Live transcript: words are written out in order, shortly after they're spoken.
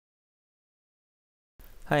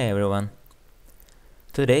Hi everyone.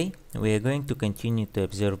 Today we are going to continue to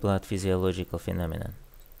observe blood physiological phenomena.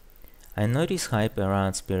 I notice hype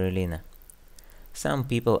around spirulina. Some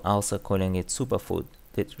people also calling it superfood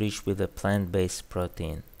that rich with a plant-based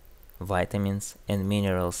protein, vitamins and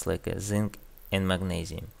minerals like zinc and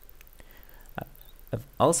magnesium. I've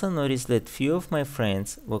also noticed that few of my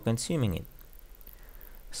friends were consuming it.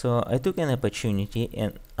 So I took an opportunity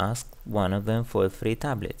and asked one of them for 3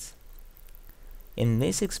 tablets. In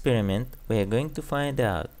this experiment, we are going to find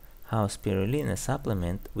out how spirulina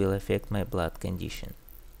supplement will affect my blood condition.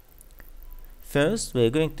 First, we are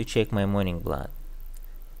going to check my morning blood.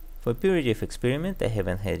 For purity of experiment, I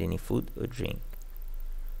haven't had any food or drink.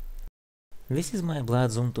 This is my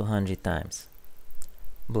blood zoomed 200 times.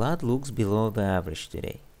 Blood looks below the average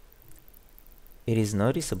today. It is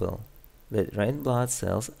noticeable that red blood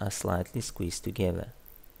cells are slightly squeezed together,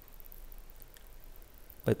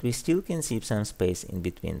 but we still can see some space in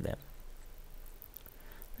between them.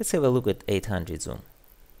 Let's have a look at 800 zoom.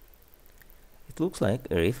 It looks like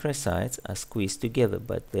erythrocytes are squeezed together,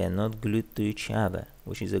 but they are not glued to each other,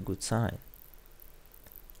 which is a good sign.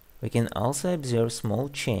 We can also observe small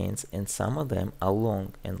chains, and some of them are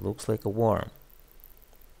long and looks like a worm.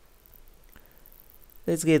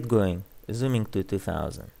 Let's get going, zooming to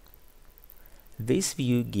 2000. This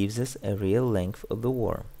view gives us a real length of the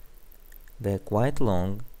worm. They are quite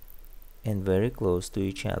long and very close to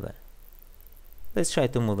each other. Let's try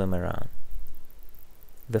to move them around.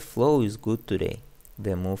 The flow is good today.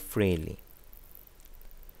 They move freely.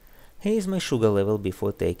 Here is my sugar level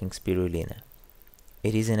before taking spirulina.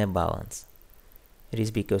 It is in a balance. It is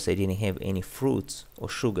because I didn't have any fruits or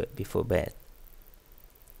sugar before bed.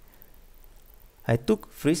 I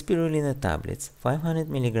took 3 spirulina tablets, 500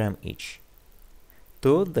 mg each.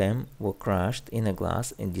 2 of them were crushed in a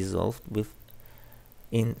glass and dissolved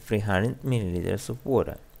in 300 ml of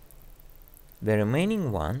water. The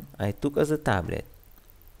remaining one I took as a tablet,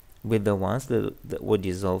 with the ones that were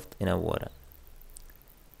dissolved in a water.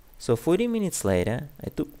 So 40 minutes later, I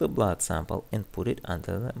took the blood sample and put it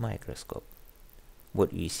under the microscope.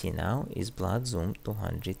 What you see now is blood zoomed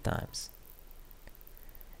 200 times.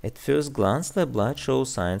 At first glance, the blood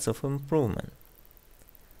shows signs of improvement.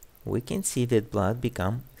 We can see that blood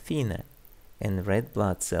become thinner and red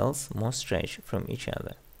blood cells more stretched from each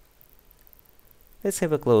other. Let's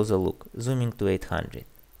have a closer look, zooming to 800.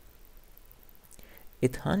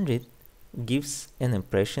 800 gives an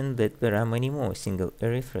impression that there are many more single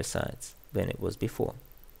erythrocytes than it was before.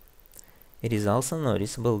 It is also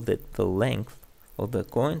noticeable that the length of the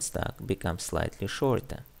coin stalk becomes slightly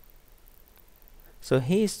shorter. So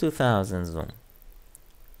here is 2000 zoom.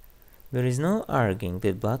 There is no arguing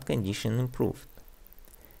that blood condition improved.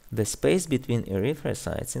 The space between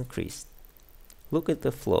erythrocytes increased. Look at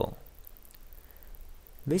the flow.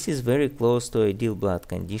 This is very close to ideal blood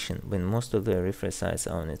condition when most of the erythrocytes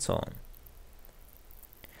are on its own.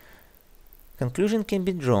 Conclusion can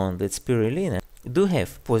be drawn that spirulina do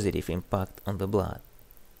have positive impact on the blood.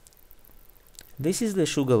 This is the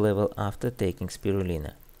sugar level after taking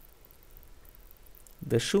spirulina.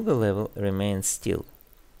 The sugar level remains still.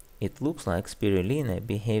 It looks like spirulina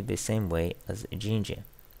behave the same way as ginger.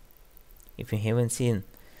 If you haven't seen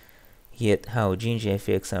yet how ginger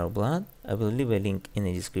affects our blood, I will leave a link in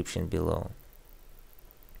the description below.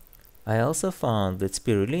 I also found that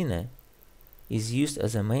spirulina is used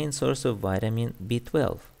as a main source of vitamin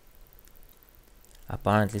B12.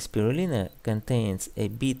 Apparently spirulina contains a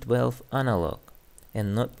B12 analog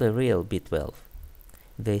and not the real B12.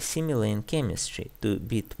 They are similar in chemistry to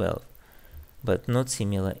B12, but not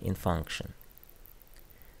similar in function.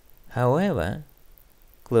 However,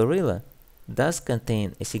 chlorella does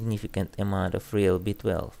contain a significant amount of real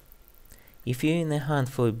B12. If you're in a hunt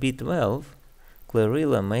for B12,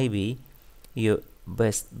 chlorella may be your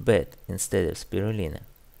best bet instead of spirulina.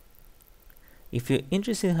 If you're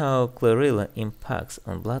interested in how chlorella impacts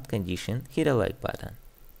on blood condition, hit a like button.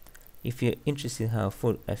 If you're interested in how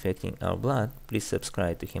food affecting our blood, please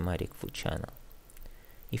subscribe to Hematic Food channel.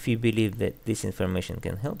 If you believe that this information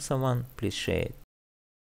can help someone, please share it.